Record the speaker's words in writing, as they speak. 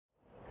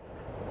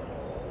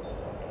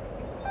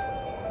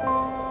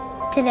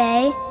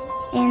Today,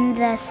 in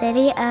the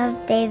city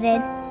of David,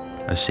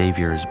 a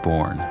Savior is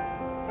born,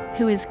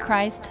 who is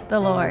Christ the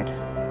Lord.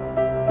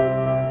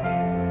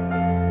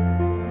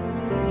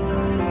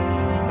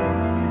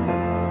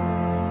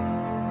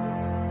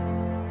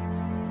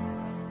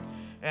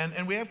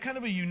 And we have kind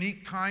of a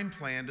unique time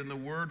planned in the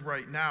Word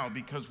right now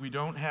because we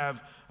don't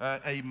have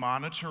a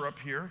monitor up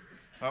here.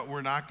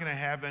 We're not going to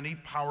have any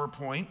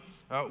PowerPoint.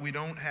 We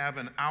don't have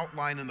an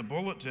outline in the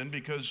bulletin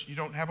because you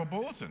don't have a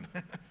bulletin.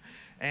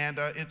 And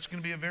it's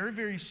going to be a very,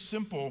 very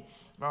simple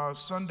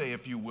Sunday,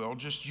 if you will,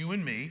 just you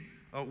and me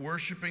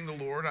worshiping the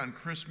Lord on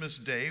Christmas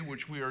Day,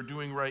 which we are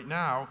doing right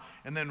now,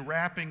 and then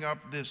wrapping up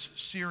this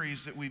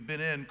series that we've been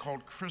in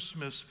called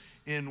Christmas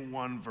in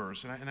One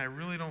Verse. And I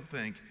really don't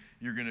think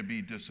you're going to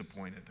be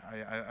disappointed.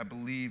 I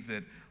believe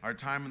that our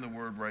time in the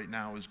Word right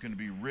now is going to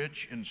be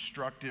rich,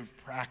 instructive,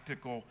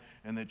 practical,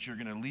 and that you're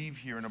going to leave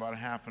here in about a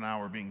half an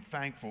hour being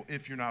thankful,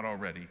 if you're not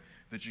already,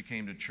 that you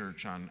came to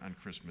church on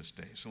Christmas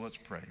Day. So let's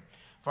pray.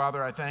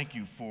 Father, I thank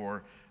you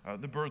for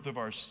the birth of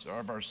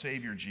our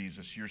Savior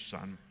Jesus, your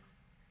Son.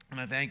 And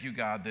I thank you,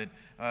 God,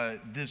 that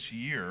this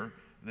year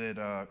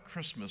that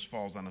Christmas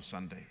falls on a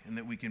Sunday and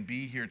that we can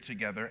be here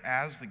together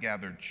as the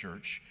gathered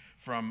church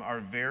from our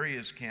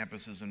various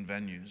campuses and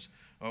venues,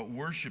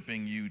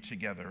 worshiping you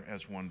together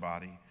as one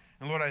body.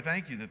 And Lord, I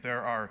thank you that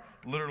there are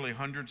literally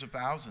hundreds of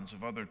thousands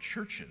of other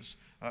churches,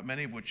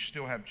 many of which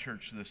still have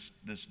church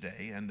this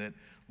day, and that,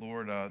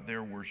 Lord,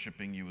 they're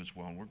worshiping you as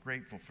well. And we're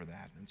grateful for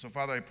that. And so,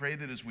 Father, I pray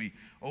that as we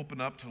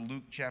open up to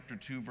Luke chapter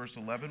 2, verse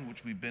 11,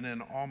 which we've been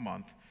in all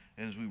month,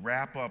 and as we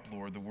wrap up,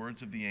 Lord, the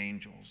words of the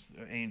angel,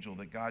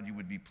 that God, you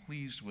would be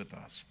pleased with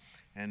us,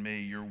 and may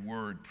your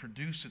word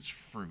produce its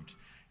fruit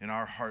in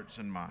our hearts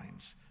and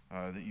minds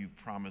that you've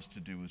promised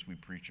to do as we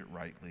preach it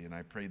rightly. And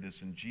I pray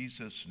this in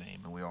Jesus' name,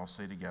 and we all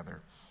say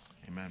together,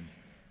 amen.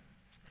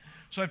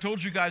 So I've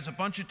told you guys a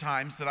bunch of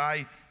times that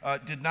I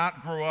did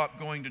not grow up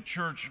going to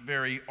church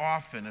very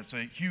often. It's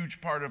a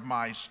huge part of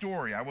my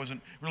story. I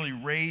wasn't really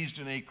raised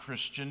in a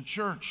Christian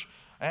church.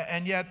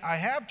 And yet I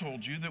have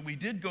told you that we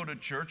did go to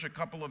church a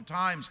couple of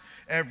times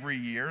every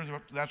year.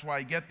 That's why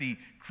I get the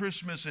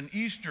Christmas and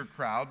Easter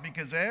crowd,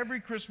 because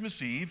every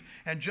Christmas Eve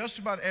and just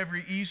about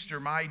every Easter,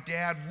 my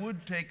dad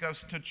would take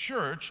us to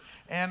church.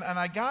 And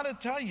I got to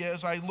tell you,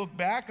 as I look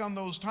back on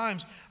those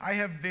times, I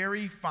have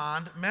very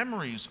fond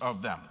memories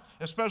of them,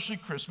 especially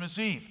Christmas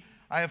Eve.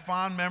 I have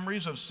fond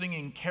memories of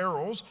singing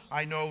carols.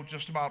 I know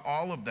just about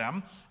all of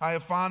them. I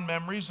have fond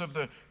memories of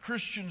the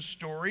Christian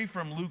story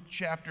from Luke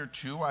chapter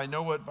 2. I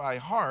know it by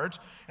heart.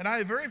 And I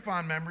have very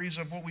fond memories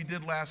of what we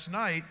did last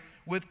night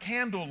with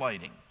candle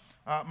lighting.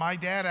 My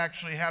dad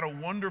actually had a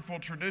wonderful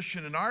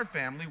tradition in our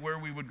family where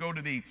we would go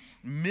to the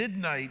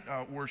midnight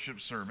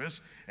worship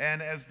service,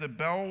 and as the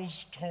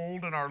bells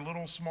tolled in our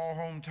little small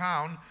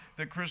hometown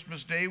that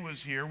Christmas Day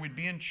was here, we'd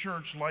be in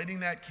church lighting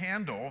that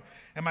candle,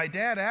 and my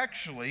dad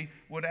actually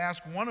would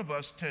ask one of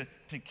us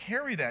to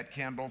carry that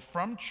candle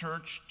from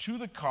church to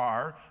the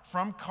car,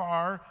 from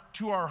car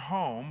to our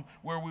home,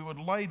 where we would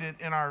light it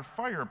in our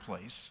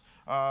fireplace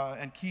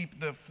and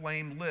keep the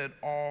flame lit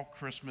all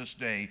Christmas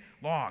Day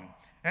long.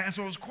 And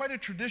so it was quite a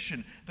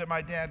tradition that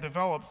my dad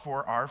developed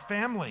for our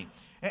family.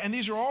 And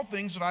these are all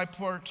things that I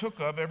partook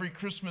of every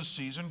Christmas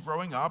season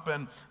growing up,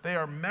 and they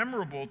are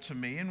memorable to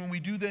me. And when we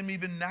do them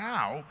even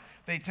now,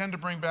 they tend to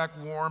bring back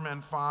warm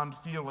and fond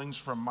feelings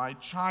from my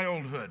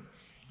childhood.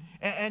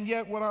 And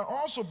yet what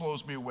also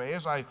blows me away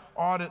as I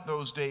audit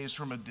those days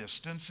from a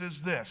distance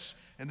is this,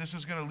 and this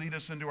is going to lead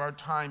us into our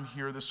time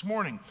here this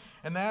morning,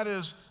 and that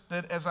is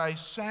that as I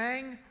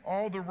sang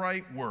all the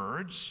right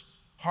words,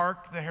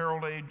 hark the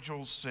herald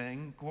angels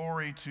sing,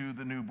 glory to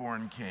the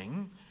newborn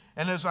King.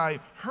 And as I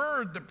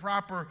heard the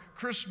proper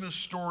Christmas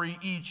story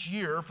each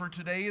year, for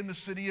today in the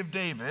city of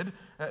David,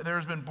 there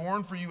has been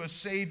born for you a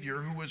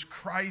Savior who is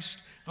Christ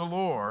the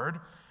Lord.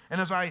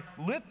 And as I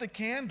lit the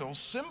candles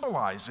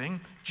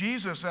symbolizing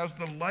Jesus as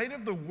the light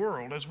of the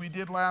world, as we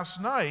did last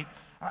night,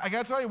 I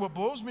got to tell you, what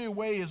blows me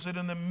away is that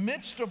in the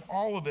midst of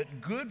all of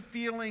it, good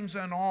feelings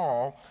and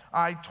all,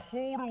 I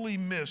totally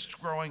missed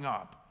growing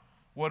up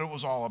what it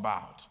was all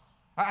about.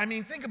 I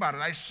mean, think about it.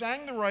 I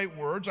sang the right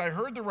words, I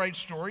heard the right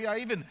story, I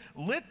even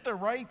lit the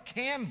right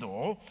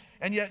candle,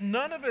 and yet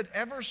none of it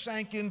ever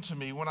sank into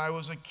me when I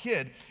was a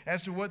kid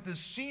as to what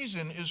this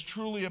season is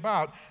truly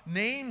about,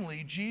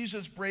 namely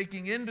Jesus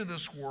breaking into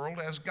this world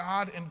as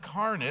God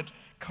incarnate,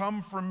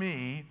 come for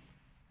me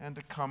and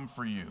to come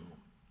for you.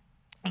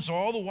 And so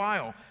all the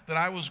while that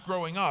I was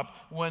growing up,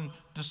 when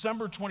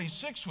December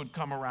 26th would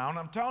come around,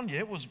 I'm telling you,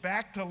 it was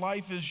back to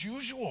life as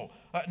usual.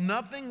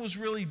 Nothing was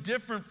really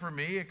different for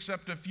me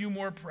except a few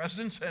more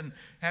presents and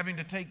having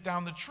to take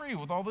down the tree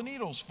with all the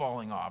needles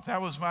falling off.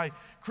 That was my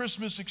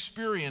Christmas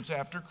experience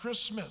after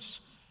Christmas.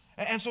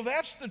 And so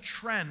that's the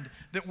trend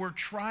that we're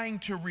trying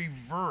to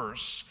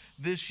reverse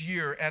this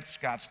year at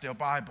Scottsdale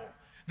Bible.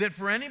 that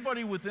for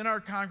anybody within our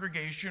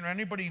congregation or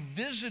anybody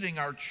visiting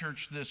our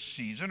church this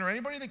season or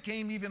anybody that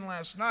came even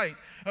last night,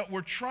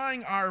 we're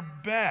trying our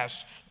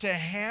best to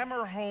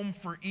hammer home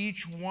for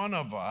each one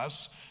of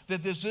us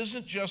that this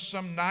isn't just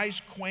some nice,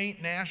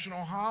 quaint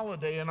national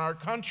holiday in our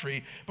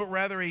country, but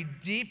rather a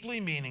deeply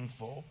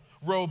meaningful,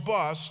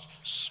 robust,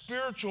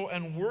 spiritual,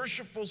 and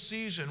worshipful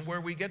season where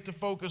we get to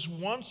focus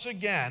once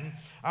again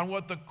on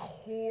what the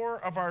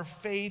core of our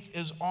faith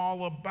is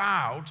all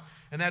about,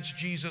 and that's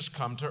Jesus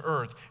come to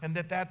earth, and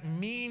that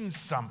means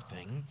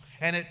something,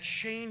 and it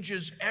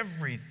changes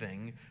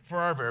everything for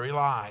our very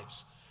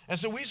lives. And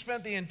so we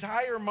spent the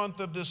entire month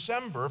of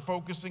December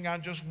focusing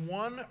on just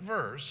one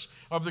verse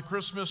of the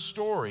Christmas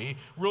story,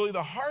 really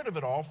the heart of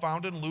it all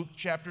found in Luke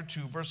chapter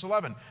 2, verse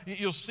 11.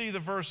 You'll see the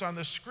verse on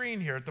the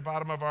screen here at the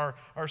bottom of our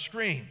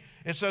screen.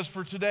 It says,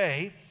 "For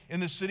today, in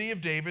the city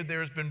of David,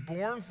 there has been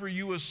born for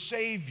you a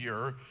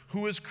Savior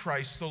who is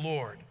Christ the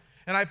Lord."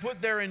 And I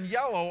put there in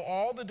yellow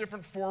all the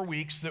different 4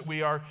 weeks that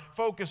we are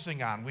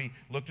focusing on. We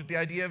looked at the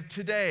idea of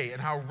today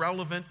and how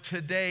relevant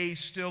today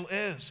still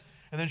is.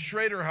 And then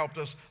Schrader helped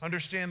us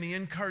understand the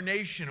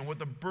incarnation and what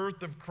the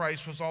birth of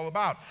Christ was all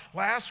about.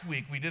 Last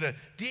week, we did a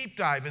deep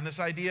dive in this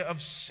idea of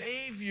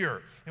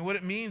Savior and what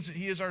it means that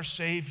He is our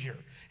Savior.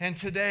 And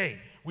today,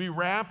 we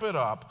wrap it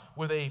up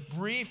with a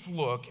brief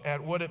look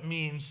at what it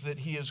means that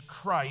He is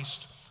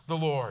Christ the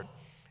Lord.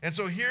 And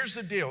so here's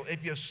the deal.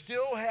 If you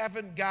still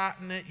haven't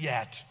gotten it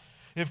yet,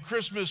 if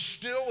Christmas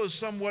still is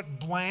somewhat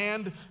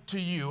bland to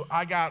you,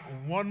 I got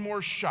one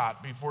more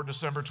shot before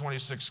December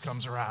 26th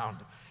comes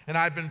around. And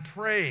I've been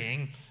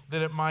praying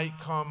that it might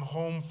come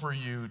home for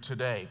you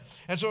today.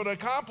 And so to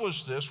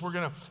accomplish this, we're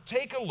going to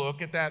take a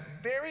look at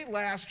that very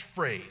last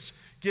phrase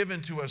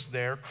given to us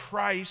there,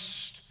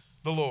 Christ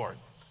the Lord.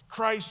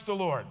 Christ the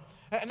Lord.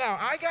 Now,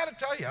 I got to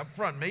tell you up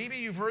front, maybe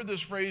you've heard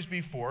this phrase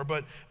before,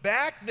 but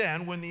back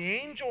then when the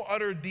angel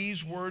uttered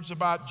these words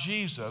about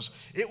Jesus,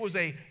 it was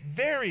a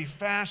very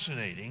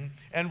fascinating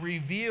and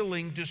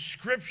revealing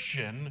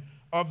description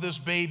of this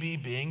baby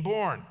being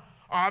born.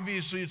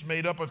 Obviously, it's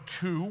made up of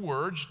two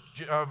words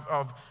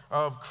of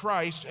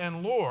Christ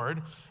and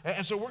Lord.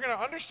 And so we're going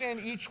to understand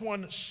each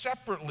one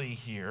separately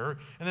here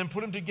and then put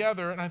them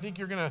together, and I think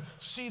you're going to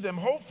see them,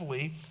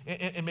 hopefully,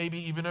 in maybe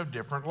even a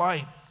different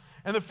light.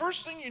 And the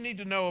first thing you need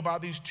to know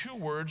about these two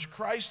words,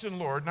 Christ and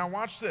Lord, now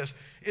watch this,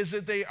 is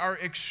that they are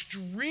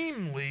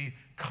extremely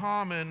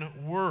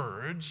common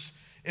words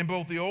in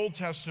both the Old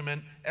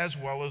Testament as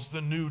well as the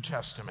New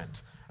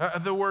Testament.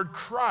 The word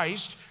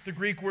Christ, the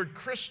Greek word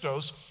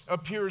Christos,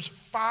 appears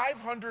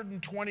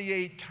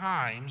 528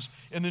 times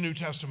in the New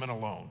Testament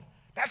alone.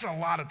 That's a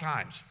lot of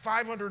times,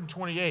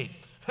 528.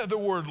 The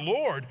word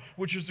Lord,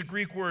 which is the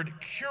Greek word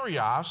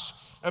kurios,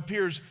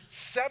 appears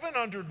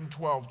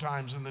 712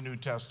 times in the New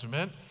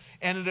Testament,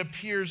 and it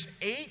appears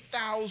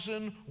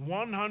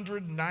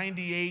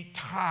 8,198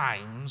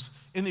 times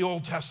in the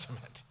Old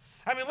Testament.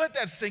 I mean, let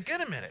that sink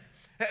in a minute.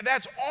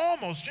 That's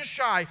almost just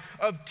shy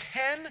of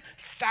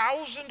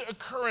 10,000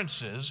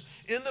 occurrences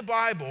in the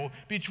Bible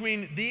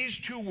between these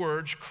two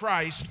words,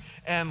 Christ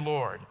and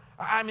Lord.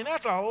 I mean,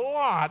 that's a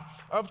lot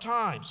of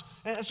times.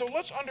 And so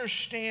let's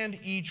understand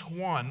each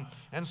one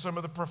and some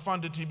of the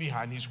profundity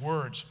behind these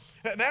words.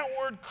 That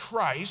word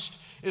Christ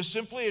is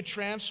simply a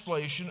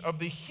translation of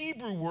the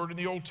Hebrew word in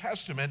the Old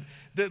Testament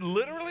that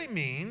literally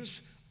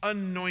means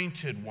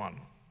anointed one.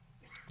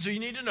 So you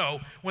need to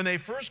know, when they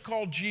first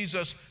called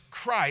Jesus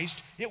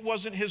Christ, it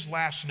wasn't his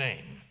last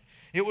name.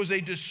 It was a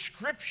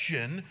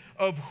description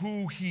of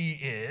who he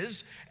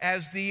is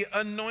as the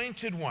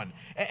anointed one.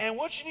 And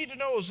what you need to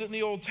know is that in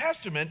the Old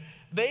Testament,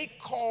 they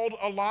called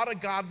a lot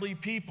of godly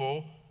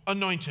people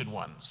anointed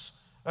ones.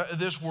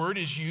 This word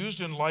is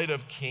used in light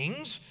of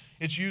kings.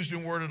 It's used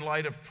in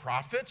light of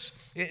prophets.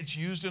 It's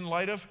used in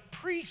light of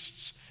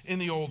priests in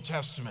the Old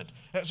Testament.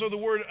 So the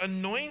word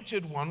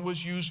anointed one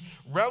was used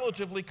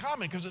relatively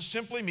common because it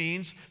simply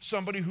means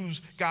somebody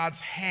whose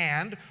God's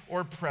hand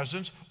or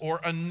presence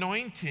or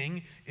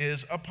anointing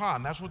is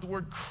upon. That's what the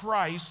word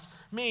Christ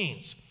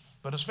means.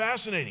 But it's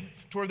fascinating.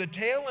 Toward the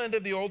tail end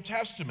of the Old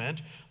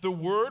Testament, the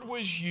word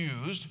was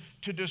used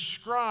to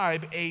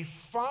describe a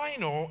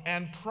final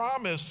and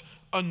promised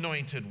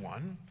anointed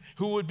one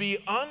who would be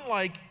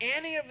unlike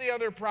any of the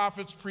other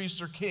prophets,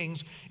 priests, or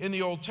kings in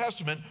the Old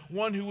Testament,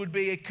 one who would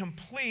be a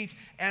complete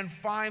and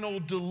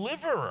final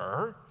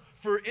deliverer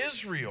for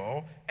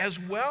Israel as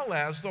well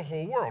as the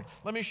whole world.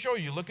 Let me show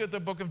you. Look at the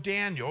book of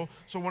Daniel,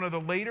 so one of the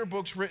later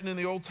books written in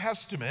the Old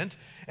Testament,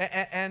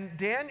 and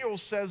Daniel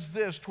says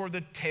this toward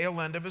the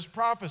tail end of his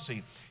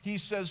prophecy. He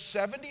says,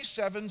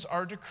 77s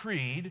are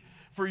decreed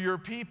for your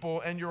people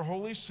and your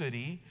holy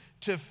city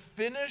to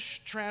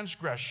finish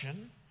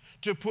transgression,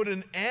 to put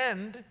an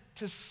end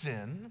to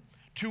sin,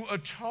 to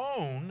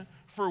atone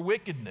for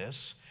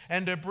wickedness,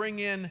 and to bring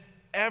in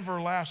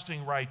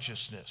everlasting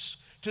righteousness,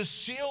 to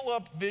seal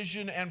up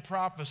vision and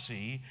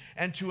prophecy,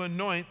 and to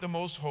anoint the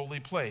most holy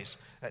place.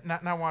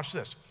 Now watch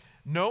this.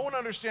 Know and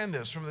understand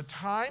this. From the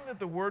time that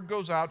the word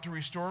goes out to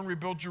restore and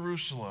rebuild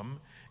Jerusalem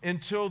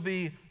until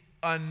the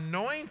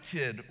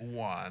anointed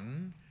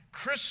one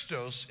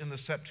Christos in the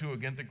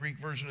Septuagint, the Greek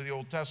version of the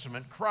Old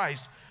Testament,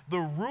 Christ, the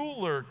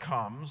ruler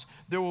comes,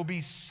 there will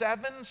be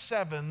 7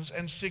 sevens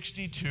and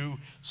 62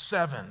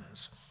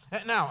 sevens.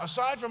 Now,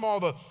 aside from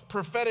all the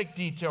prophetic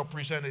detail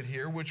presented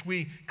here, which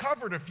we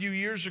covered a few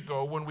years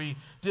ago when we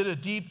did a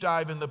deep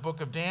dive in the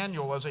book of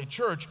Daniel as a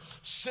church,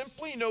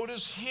 simply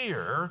notice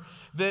here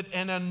that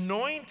an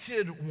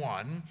anointed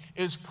one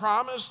is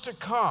promised to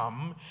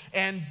come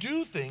and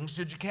do things,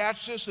 did you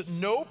catch this, that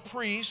no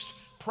priest,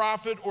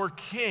 prophet, or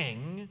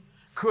king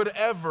could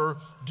ever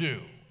do.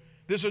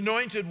 This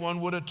anointed one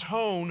would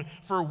atone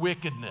for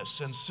wickedness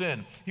and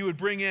sin. He would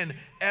bring in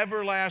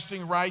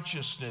everlasting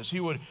righteousness. He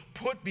would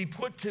be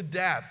put to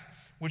death,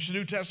 which the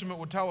New Testament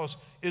would tell us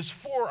is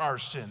for our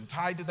sin,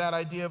 tied to that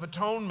idea of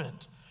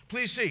atonement.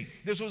 Please see,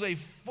 this was a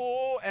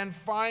full and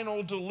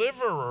final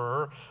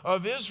deliverer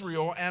of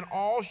Israel and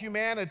all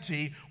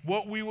humanity,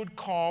 what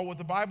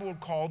the Bible would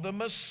call the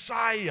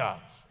Messiah,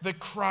 the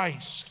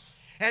Christ.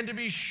 And to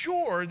be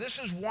sure, this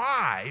is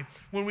why,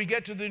 when we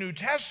get to the New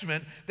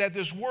Testament, that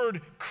this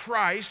word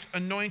Christ,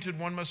 anointed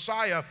one,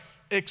 Messiah,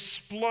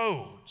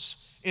 explodes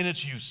in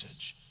its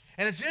usage.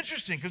 And it's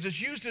interesting because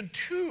it's used in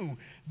 2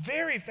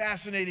 very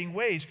fascinating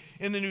ways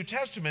in the New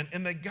Testament.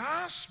 In the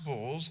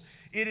Gospels,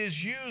 it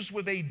is used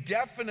with a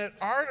definite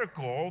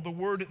article, the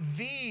word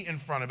the in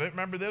front of it.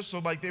 Remember this? So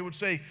like they would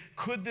say,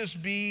 could this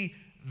be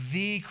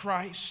the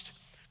Christ?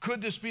 Could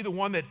this be the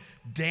one that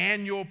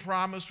Daniel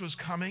promised was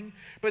coming?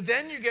 But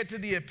then you get to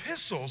the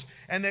epistles,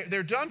 and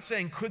they're done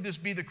saying, could this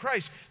be the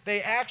Christ?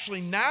 They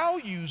actually now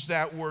use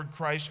that word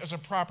Christ as a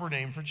proper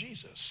name for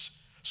Jesus.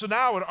 So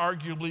now it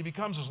arguably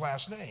becomes his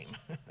last name.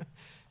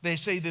 They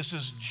say this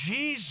is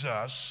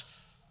Jesus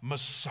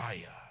Messiah,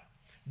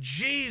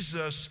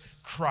 Jesus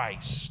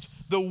Christ,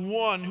 the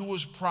one who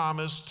was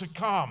promised to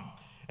come.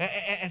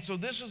 And so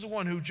this is the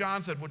one who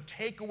John said would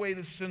take away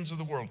the sins of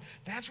the world.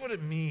 That's what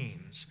it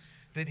means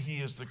that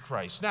he is the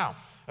Christ. Now,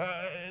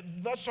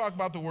 let's talk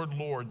about the word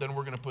Lord, then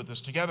we're going to put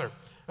this together.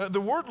 The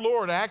word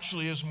Lord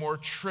actually is more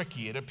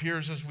tricky. It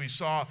appears, as we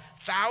saw,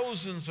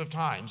 thousands of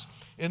times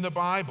in the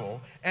Bible,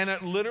 and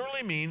it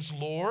literally means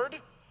Lord,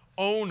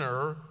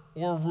 owner,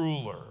 or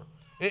ruler.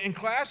 In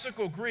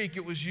classical Greek,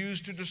 it was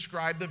used to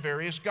describe the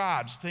various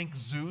gods. Think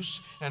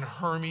Zeus and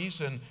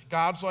Hermes and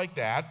gods like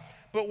that.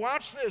 But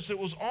watch this, it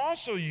was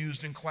also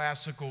used in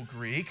classical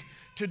Greek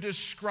to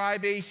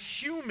describe a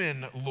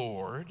human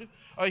lord,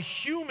 a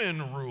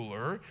human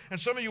ruler, and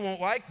some of you won't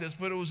like this,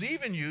 but it was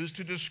even used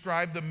to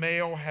describe the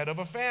male head of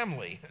a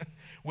family,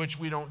 which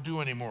we don't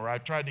do anymore.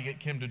 I've tried to get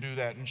Kim to do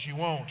that, and she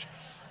won't.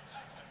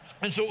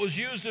 And so it was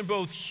used in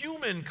both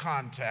human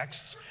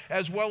contexts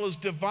as well as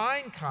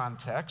divine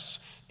contexts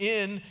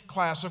in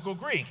classical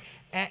Greek.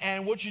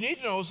 And what you need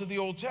to know is that the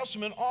Old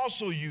Testament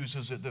also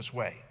uses it this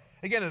way.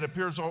 Again, it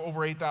appears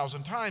over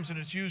 8,000 times, and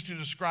it's used to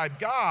describe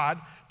God,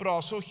 but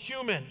also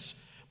humans.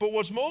 But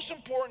what's most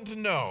important to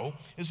know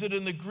is that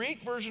in the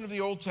Greek version of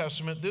the Old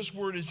Testament, this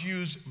word is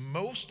used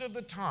most of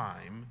the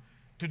time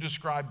to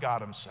describe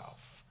God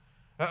himself.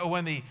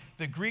 When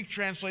the Greek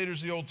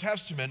translators of the Old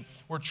Testament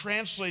were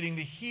translating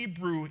the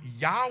Hebrew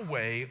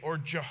Yahweh or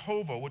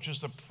Jehovah, which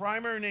is the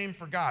primary name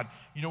for God,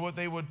 you know what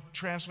they would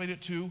translate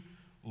it to?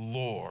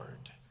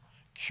 Lord,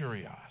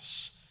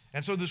 Kyrios.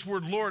 And so this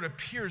word Lord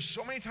appears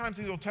so many times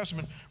in the Old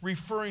Testament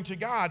referring to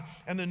God,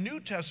 and the New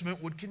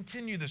Testament would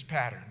continue this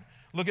pattern.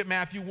 Look at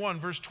Matthew 1,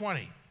 verse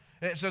 20.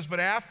 It says,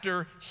 but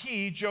after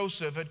he,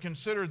 Joseph, had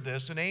considered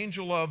this, an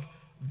angel of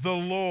the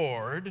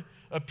Lord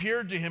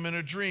appeared to him in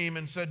a dream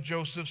and said,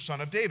 Joseph,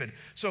 son of David.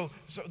 So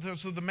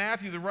the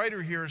Matthew, the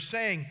writer here, is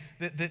saying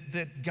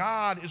that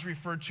God is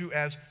referred to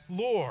as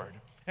Lord.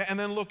 And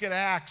then look at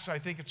Acts, I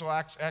think it's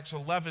Acts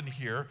 11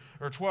 here,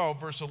 or 12,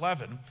 verse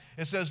 11.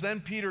 It says, then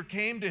Peter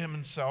came to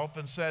himself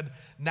and said,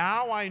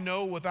 now I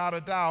know without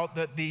a doubt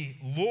that the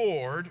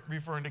Lord,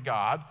 referring to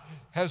God,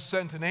 has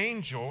sent an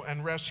angel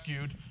and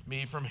rescued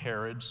me from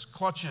Herod's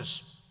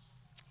clutches.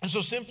 And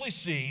so simply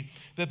see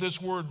that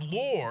this word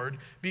Lord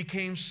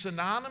became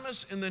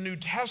synonymous in the New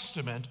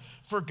Testament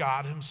for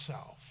God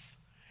himself.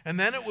 And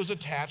then it was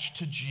attached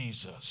to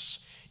Jesus,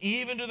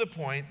 even to the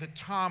point that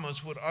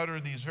Thomas would utter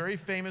these very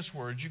famous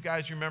words. You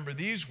guys remember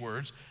these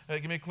words.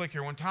 Give me a click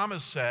here. When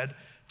Thomas said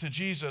to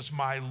Jesus,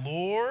 my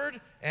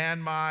Lord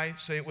and my,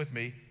 say it with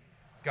me,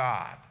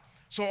 God.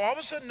 So all of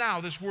a sudden now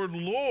this word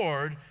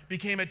Lord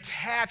became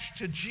attached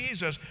to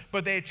Jesus,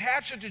 but they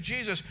attached it to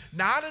Jesus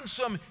not in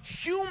some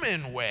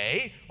human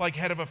way, like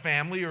head of a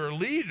family or a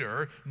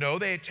leader. No,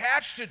 they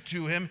attached it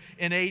to him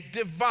in a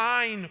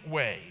divine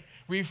way,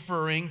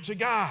 referring to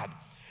God.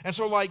 And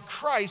so like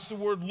Christ, the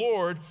word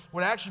Lord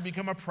would actually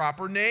become a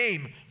proper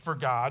name for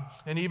God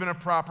and even a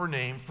proper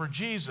name for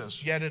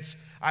Jesus. Yet its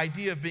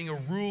idea of being a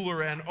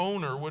ruler and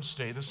owner would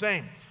stay the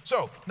same.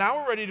 So now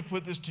we're ready to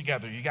put this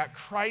together. You got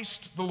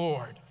Christ the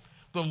Lord,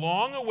 the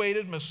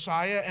long-awaited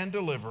Messiah and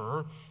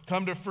deliverer,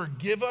 come to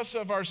forgive us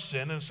of our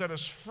sin and set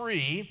us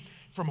free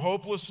from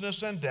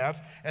hopelessness and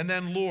death. And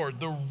then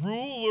Lord, the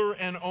ruler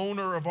and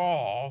owner of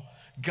all,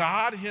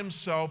 God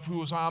himself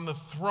who is on the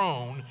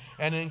throne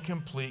and in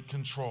complete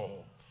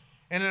control.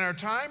 And in our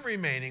time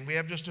remaining, we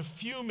have just a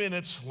few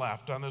minutes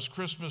left on this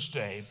Christmas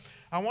day.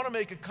 I want to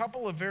make a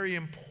couple of very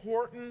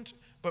important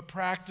but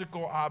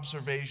practical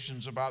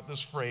observations about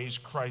this phrase,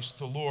 Christ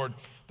the Lord,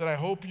 that I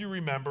hope you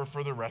remember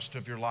for the rest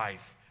of your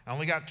life. I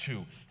only got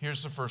two.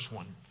 Here's the first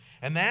one.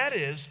 And that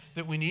is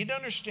that we need to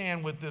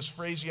understand with this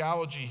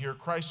phraseology here,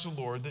 Christ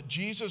the Lord, that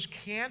Jesus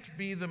can't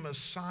be the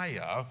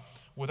Messiah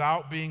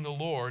without being the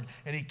Lord,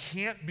 and he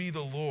can't be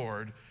the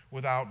Lord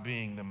without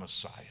being the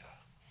Messiah.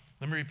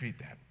 Let me repeat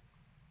that.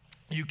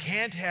 You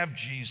can't have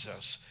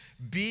Jesus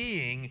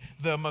being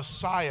the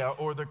Messiah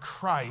or the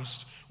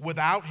Christ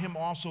without him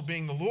also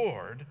being the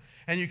Lord,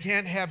 and you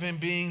can't have him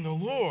being the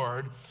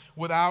Lord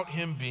without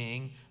him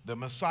being the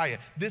Messiah.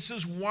 This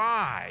is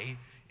why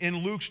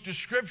in Luke's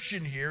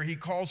description here, he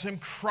calls him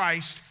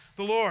Christ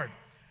the Lord.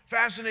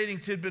 Fascinating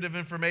tidbit of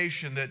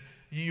information that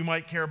you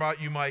might care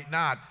about, you might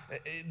not.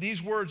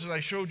 These words, as I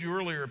showed you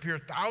earlier, appear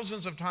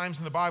thousands of times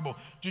in the Bible.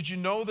 Did you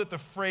know that the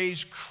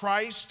phrase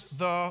Christ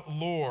the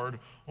Lord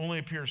only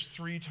appears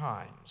 3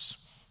 times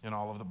in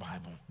all of the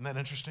Bible? Isn't that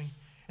interesting?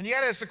 And you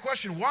got to ask the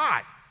question,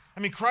 why? I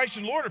mean, Christ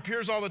and Lord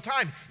appears all the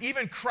time.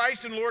 Even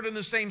Christ and Lord in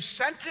the same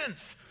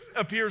sentence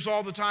appears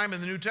all the time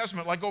in the New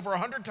Testament, like over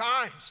 100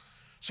 times.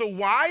 So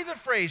why the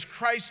phrase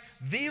Christ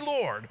the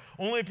Lord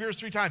only appears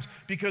 3 times?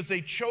 Because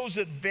they chose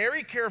it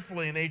very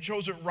carefully, and they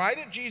chose it right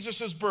at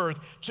Jesus' birth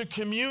to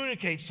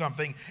communicate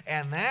something,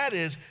 and that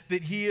is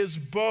that he is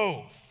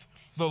both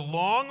the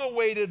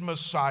long-awaited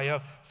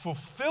Messiah,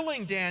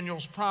 fulfilling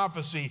Daniel's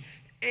prophecy,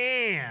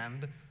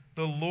 and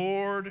the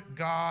Lord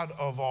God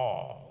of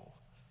all,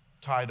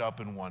 tied up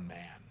in one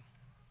man.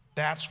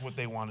 That's what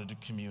they wanted to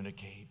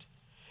communicate.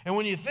 And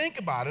when you think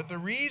about it, the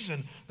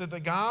reason that the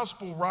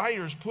gospel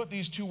writers put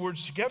these 2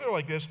 words together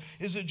like this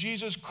is that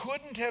Jesus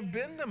couldn't have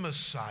been the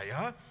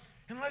Messiah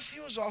unless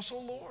he was also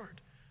Lord.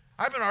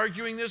 I've been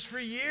arguing this for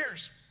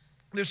years.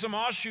 There's some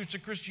offshoots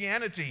of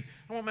Christianity,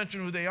 I won't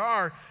mention who they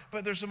are,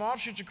 but there's some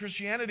offshoots of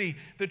Christianity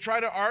that try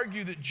to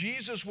argue that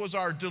Jesus was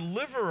our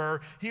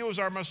deliverer, he was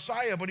our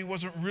Messiah, but he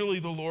wasn't really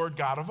the Lord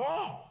God of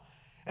all.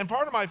 And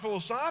part of my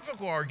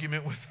philosophical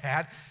argument with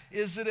that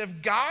is that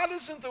if God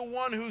isn't the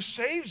one who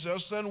saves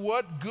us, then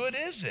what good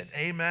is it?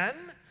 Amen?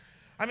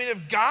 I mean,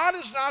 if God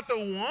is not the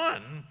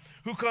one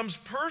who comes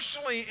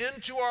personally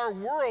into our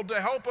world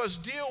to help us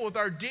deal with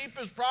our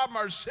deepest problem,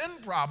 our sin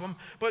problem,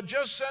 but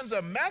just sends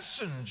a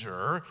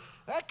messenger,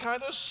 that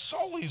kind of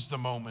sullies the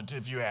moment,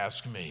 if you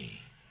ask me.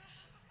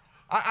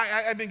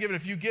 I've been given a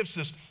few gifts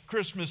this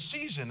Christmas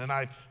season, and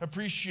I've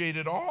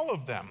appreciated all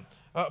of them.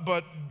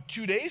 But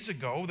 2 days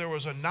ago, there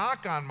was a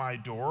knock on my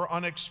door,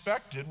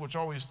 unexpected, which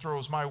always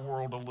throws my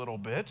world a little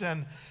bit.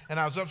 And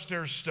I was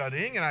upstairs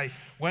studying, and I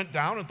went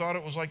down and thought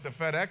it was like the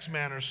FedEx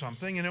man or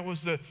something, and it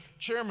was the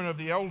chairman of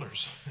the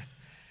elders.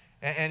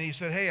 And he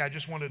said, hey, I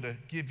just wanted to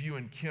give you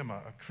and Kim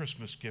a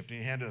Christmas gift. And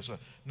he handed us a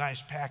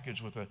nice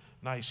package with a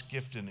nice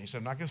gift in it. He said,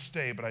 I'm not going to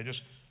stay, but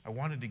I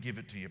wanted to give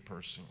it to you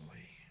personally.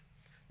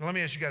 Now, let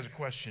me ask you guys a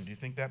question. Do you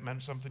think that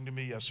meant something to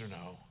me, yes or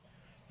no?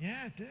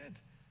 Yeah, it did.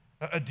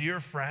 A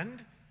dear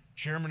friend,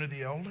 chairman of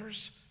the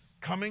elders,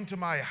 coming to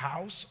my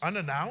house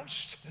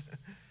unannounced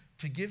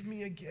to give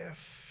me a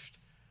gift.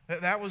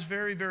 That was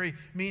very, very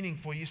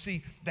meaningful. You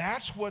see,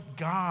 that's what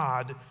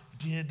God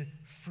did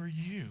for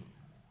you.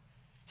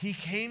 He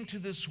came to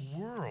this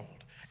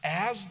world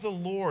as the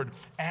Lord,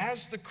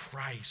 as the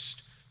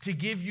Christ, to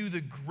give you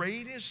the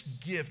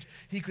greatest gift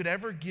he could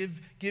ever give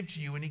to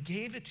you. And he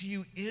gave it to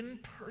you in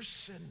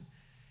person,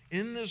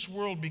 in this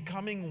world,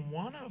 becoming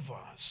one of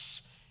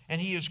us. And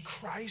he is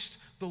Christ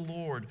the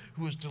Lord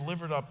who has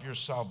delivered up your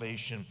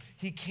salvation.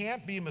 He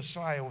can't be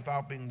Messiah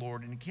without being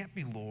Lord, and he can't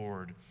be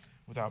Lord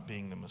without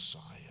being the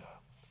Messiah.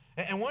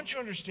 And once you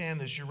understand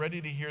this, you're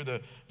ready to hear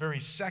the very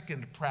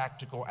second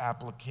practical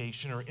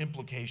application or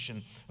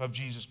implication of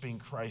Jesus being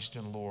Christ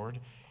and Lord.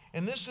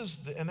 And that is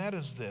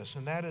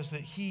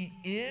that he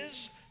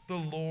is the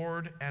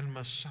Lord and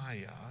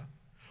Messiah,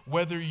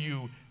 whether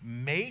you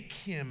make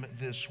him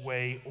this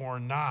way or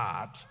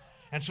not.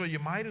 And so you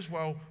might as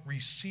well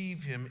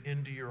receive him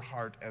into your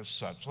heart as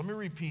such. Let me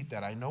repeat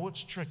that. I know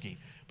it's tricky,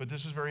 but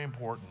this is very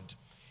important.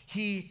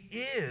 He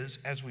is,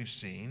 as we've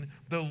seen,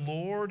 the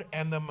Lord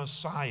and the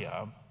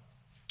Messiah,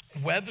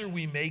 whether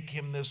we make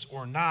him this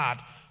or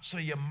not, so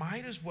you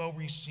might as well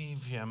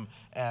receive him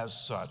as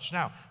such.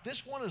 Now,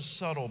 this one is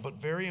subtle, but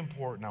very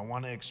important. I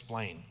want to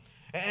explain.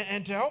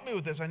 And to help me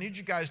with this, I need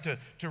you guys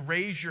to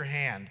raise your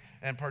hand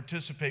and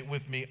participate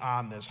with me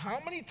on this. How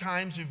many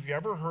times have you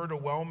ever heard a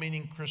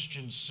well-meaning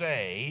Christian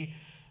say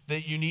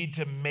that you need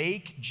to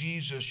make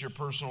Jesus your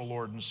personal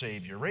Lord and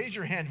Savior? Raise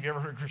your hand if you ever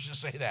heard a Christian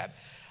say that.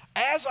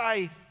 As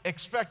I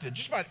expected,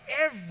 just about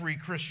every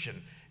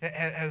Christian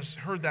has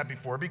heard that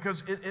before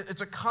because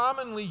it's a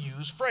commonly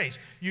used phrase.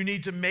 You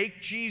need to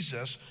make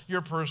Jesus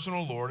your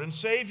personal Lord and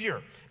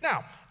Savior.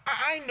 Now,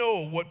 I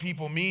know what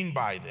people mean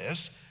by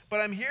this,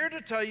 but I'm here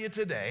to tell you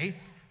today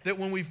that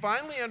when we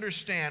finally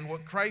understand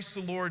what Christ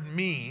the Lord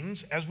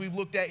means, as we've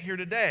looked at here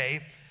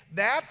today,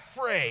 that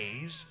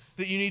phrase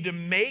that you need to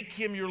make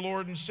him your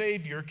Lord and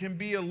Savior can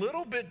be a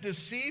little bit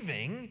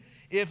deceiving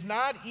if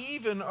not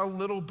even a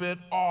little bit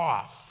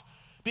off.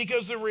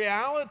 Because the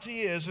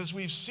reality is, as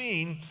we've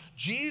seen,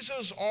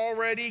 Jesus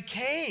already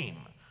came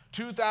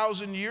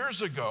 2,000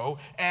 years ago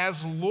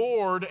as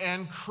Lord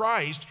and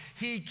Christ.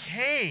 He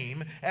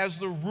came as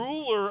the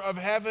ruler of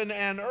heaven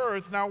and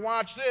earth. Now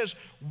watch this.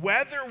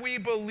 Whether we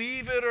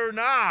believe it or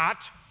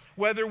not,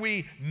 whether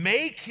we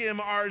make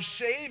him our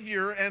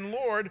Savior and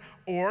Lord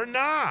or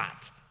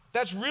not.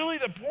 That's really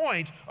the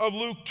point of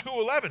Luke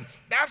 2:11.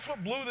 That's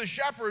what blew the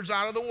shepherds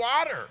out of the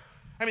water.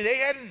 I mean, they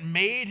hadn't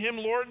made him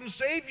Lord and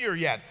Savior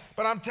yet.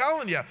 But I'm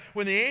telling you,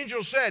 when the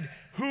angel said,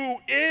 "Who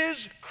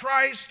is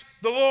Christ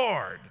the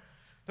Lord?"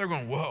 they're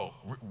going,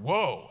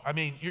 whoa. I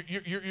mean,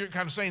 you're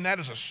kind of saying that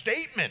as a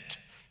statement,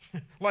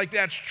 like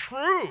that's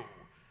true,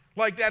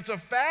 like that's a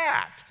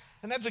fact.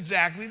 And that's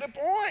exactly the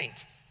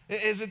point,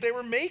 is that they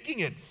were making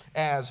it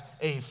as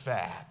a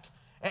fact.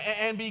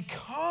 And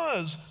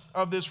because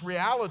of this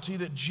reality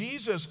that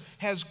Jesus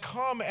has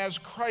come as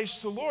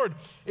Christ the Lord,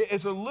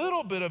 it's a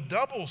little bit of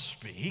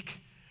doublespeak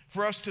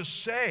for us to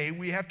say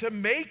we have to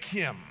make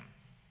him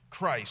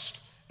Christ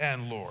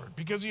and Lord,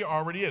 because he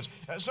already is.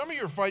 Some of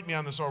you are fighting me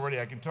on this already.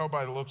 I can tell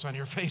by the looks on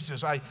your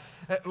faces.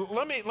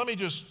 Let me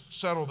just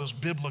settle this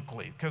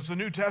biblically, because the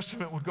New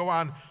Testament would go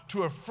on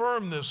to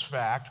affirm this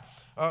fact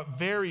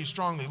very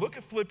strongly. Look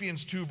at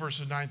Philippians 2,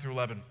 verses 9 through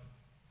 11.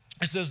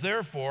 It says,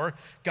 "Therefore,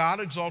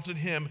 God exalted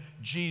him,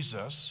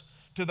 Jesus,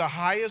 to the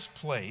highest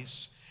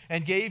place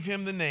and gave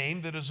him the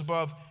name that is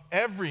above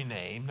every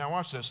name." Now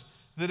watch this.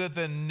 "That at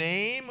the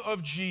name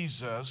of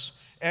Jesus,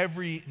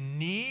 every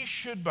knee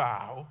should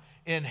bow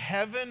in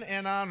heaven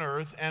and on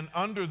earth and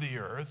under the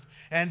earth,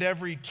 and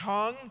every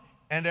tongue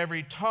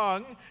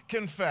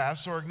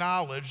confess or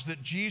acknowledge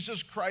that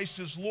Jesus Christ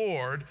is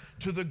Lord,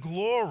 to the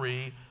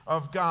glory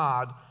of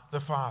God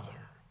the Father."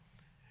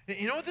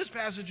 You know what this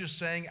passage is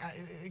saying?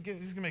 It's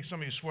going to make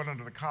some of you sweat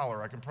under the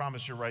collar, I can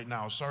promise you right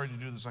now. Sorry to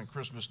do this on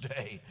Christmas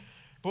Day.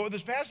 But what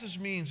this passage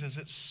means is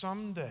that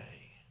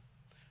someday,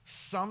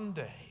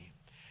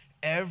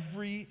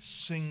 every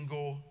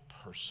single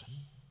person,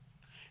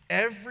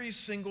 every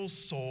single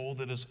soul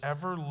that has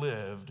ever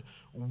lived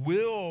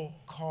will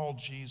call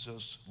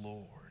Jesus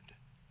Lord.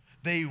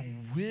 They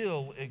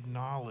will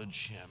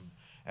acknowledge him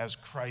as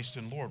Christ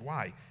and Lord.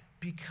 Why?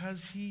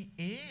 Because he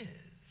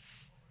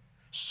is.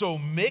 So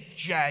Mick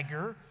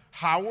Jagger,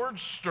 Howard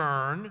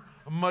Stern,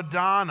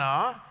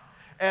 Madonna,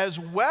 as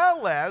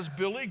well as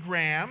Billy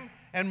Graham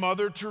and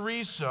Mother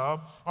Teresa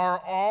are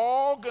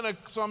all going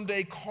to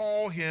someday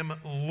call him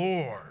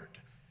Lord.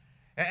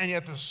 And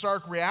yet the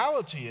stark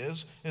reality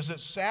is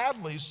that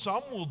sadly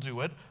some will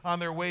do it on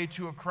their way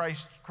to a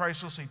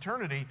Christless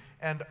eternity,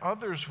 and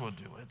others will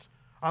do it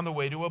on the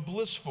way to a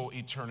blissful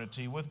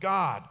eternity with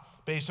God,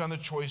 based on the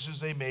choices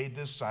they made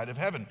this side of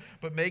heaven.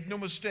 But make no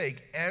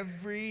mistake,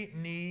 every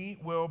knee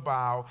will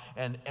bow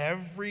and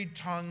every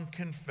tongue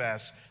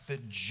confess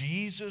that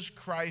Jesus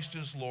Christ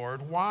is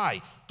Lord.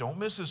 Why? Don't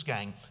miss this,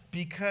 gang.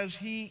 Because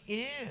he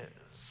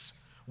is,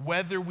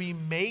 whether we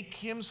make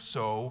him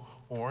so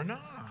or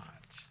not.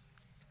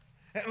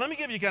 Let me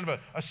give you kind of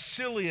a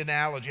silly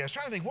analogy. I was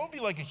trying to think, what would be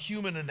like a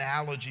human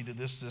analogy to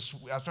this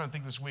I was trying to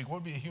think this week,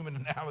 what would be a human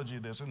analogy to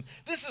this? And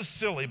this is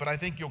silly, but I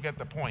think you'll get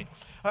the point.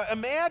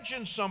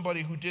 Imagine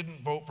somebody who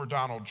didn't vote for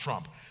Donald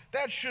Trump.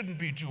 That shouldn't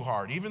be too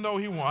hard. Even though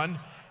he won,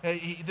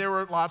 there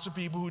were lots of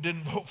people who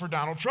didn't vote for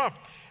Donald Trump.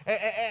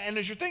 And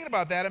as you're thinking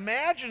about that,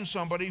 imagine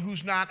somebody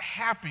who's not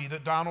happy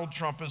that Donald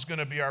Trump is going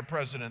to be our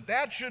president.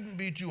 That shouldn't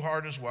be too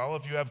hard as well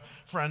if you have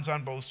friends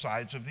on both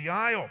sides of the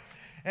aisle.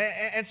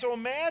 And so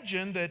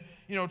imagine that,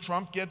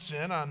 Trump gets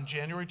in on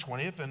January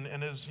 20th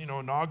and is,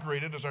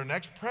 inaugurated as our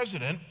next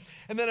president.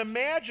 And then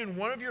imagine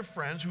one of your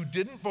friends who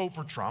didn't vote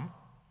for Trump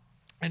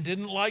and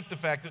didn't like the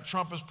fact that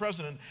Trump is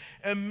president.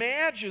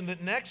 Imagine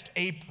that next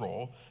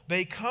April,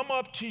 they come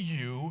up to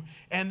you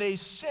and they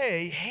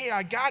say, "Hey,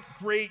 I got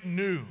great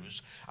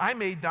news. I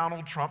made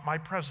Donald Trump my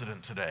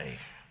president today."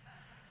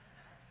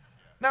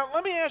 Now,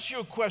 let me ask you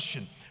a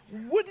question.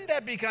 Wouldn't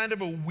that be kind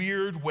of a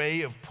weird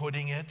way of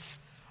putting it?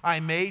 I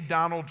made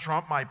Donald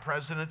Trump my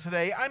president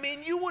today. I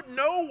mean, you would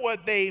know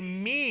what they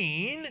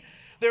mean.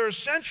 They're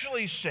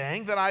essentially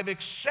saying that I've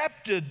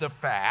accepted the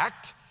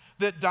fact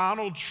that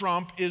Donald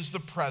Trump is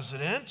the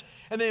president.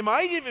 And they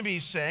might even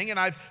be saying, and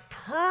I've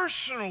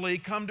personally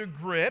come to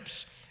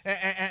grips,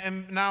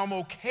 and now I'm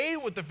okay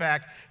with the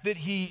fact that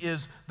he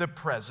is the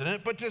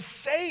president. But to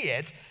say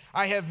it,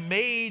 I have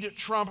made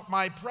Trump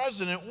my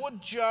president, would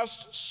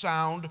just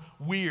sound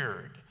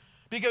weird.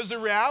 Because the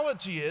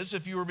reality is,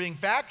 if you were being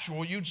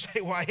factual, you'd say,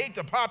 well, I hate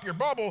to pop your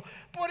bubble,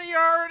 but he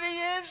already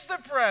is the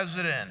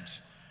president,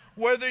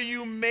 whether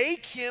you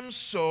make him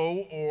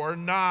so or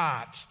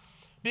not.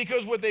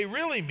 Because what they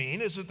really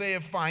mean is that they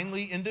have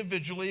finally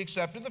individually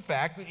accepted the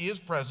fact that he is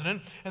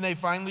president, and they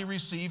finally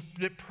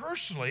received it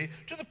personally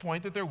to the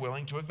point that they're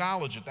willing to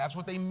acknowledge it. That's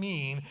what they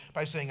mean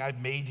by saying,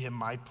 I've made him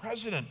my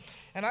president.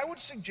 And I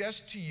would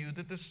suggest to you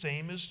that the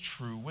same is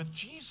true with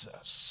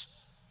Jesus.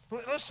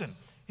 Listen.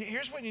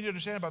 Here's what you need to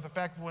understand about the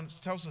fact when it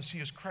tells us he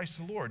is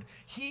Christ the Lord.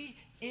 He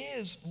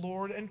is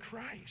Lord and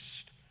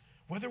Christ.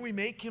 whether we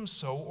make him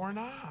so or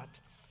not.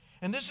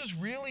 And this is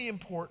really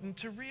important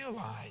to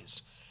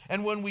realize.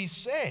 And when we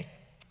say,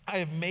 I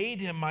have made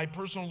him my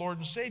personal Lord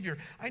and Savior,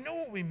 I know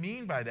what we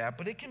mean by that,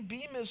 but it can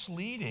be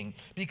misleading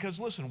because,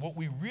 listen, what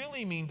we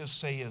really mean to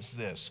say is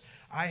this: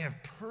 I have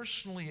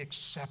personally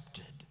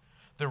accepted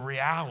the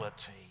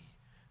reality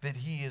that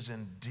he is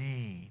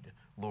indeed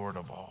Lord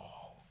of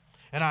all.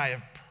 And I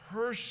have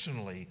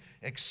personally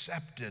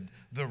accepted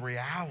the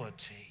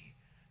reality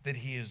that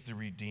he is the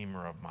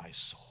Redeemer of my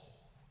soul.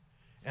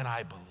 And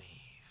I believe.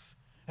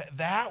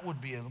 That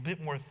would be a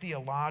bit more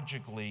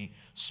theologically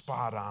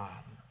spot on,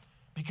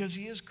 because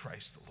he is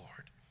Christ the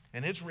Lord.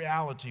 And it's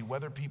reality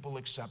whether people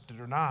accept it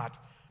or not,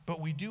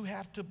 but we do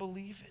have to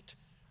believe it.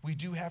 We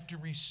do have to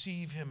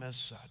receive him as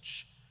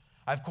such.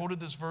 I've quoted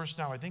this verse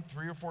now, I think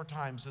 3 or 4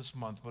 times this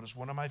month, but it's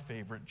one of my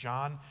favorite.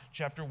 John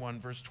chapter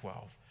 1, verse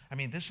 12. I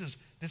mean, this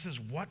is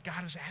what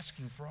God is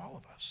asking for all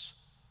of us.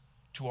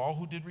 To all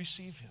who did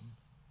receive him,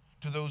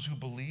 to those who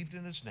believed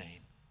in his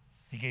name,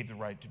 he gave the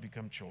right to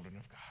become children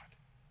of God.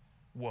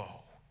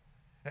 Whoa.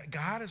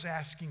 God is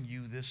asking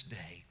you this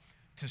day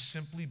to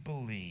simply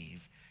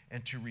believe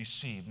and to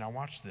receive. Now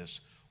watch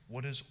this.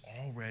 What is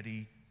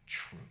already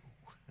true.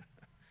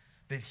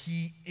 That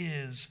he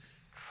is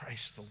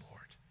Christ the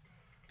Lord.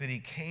 That he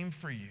came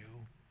for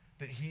you.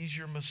 That he's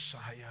your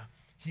Messiah.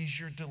 He's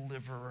your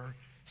deliverer.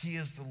 He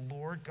is the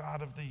Lord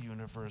God of the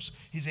universe.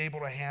 He's able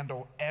to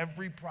handle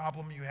every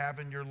problem you have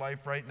in your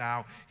life right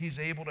now. He's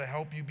able to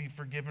help you be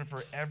forgiven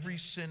for every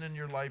sin in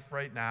your life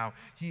right now.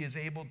 He is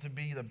able to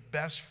be the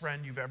best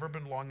friend you've ever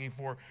been longing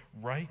for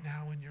right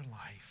now in your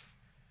life.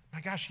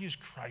 My gosh, he is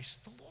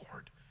Christ the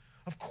Lord.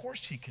 Of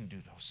course he can do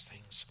those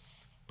things.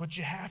 But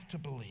you have to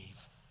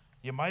believe.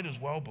 You might as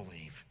well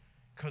believe,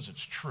 because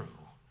it's true,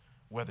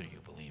 whether you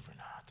believe or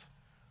not.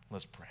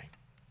 Let's pray.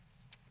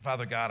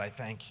 Father God, I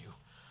thank you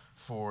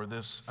for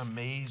this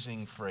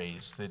amazing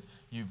phrase that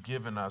you've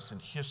given us in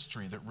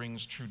history that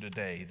rings true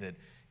today, that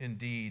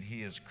indeed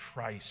he is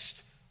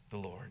Christ the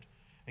Lord.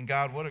 And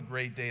God, what a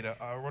great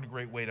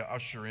way to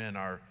usher in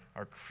our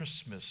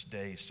Christmas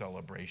Day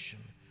celebration,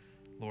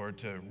 Lord,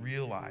 to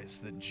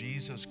realize that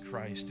Jesus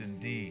Christ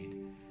indeed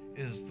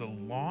is the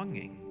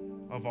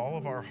longing of all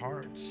of our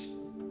hearts,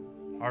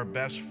 our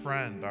best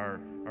friend,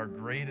 our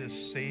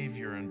greatest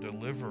Savior and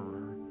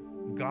deliverer,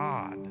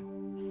 God,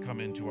 come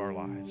into our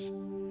lives.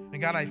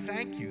 And God, I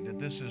thank you that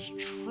this is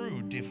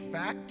true de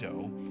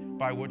facto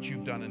by what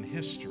you've done in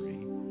history,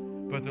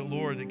 but that,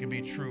 Lord, it can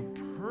be true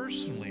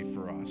personally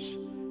for us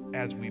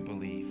as we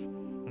believe.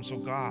 And so,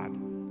 God,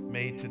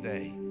 may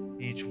today,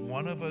 each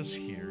one of us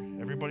here,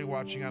 everybody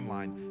watching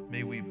online,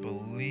 may we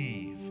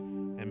believe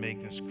and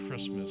make this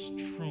Christmas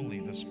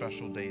truly the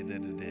special day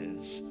that it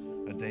is,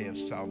 a day of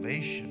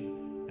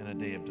salvation and a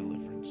day of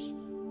deliverance.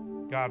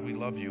 God, we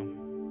love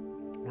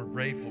you. We're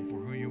grateful for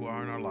who you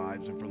are in our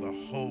lives and for the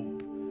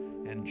hope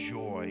and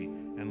joy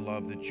and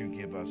love that you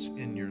give us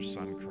in your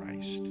Son,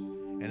 Christ.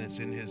 And it's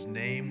in his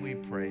name we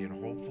pray,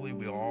 and hopefully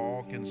we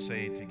all can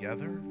say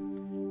together,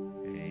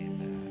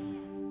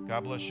 amen.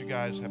 God bless you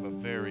guys. Have a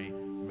very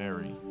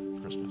Merry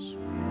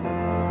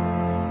Christmas.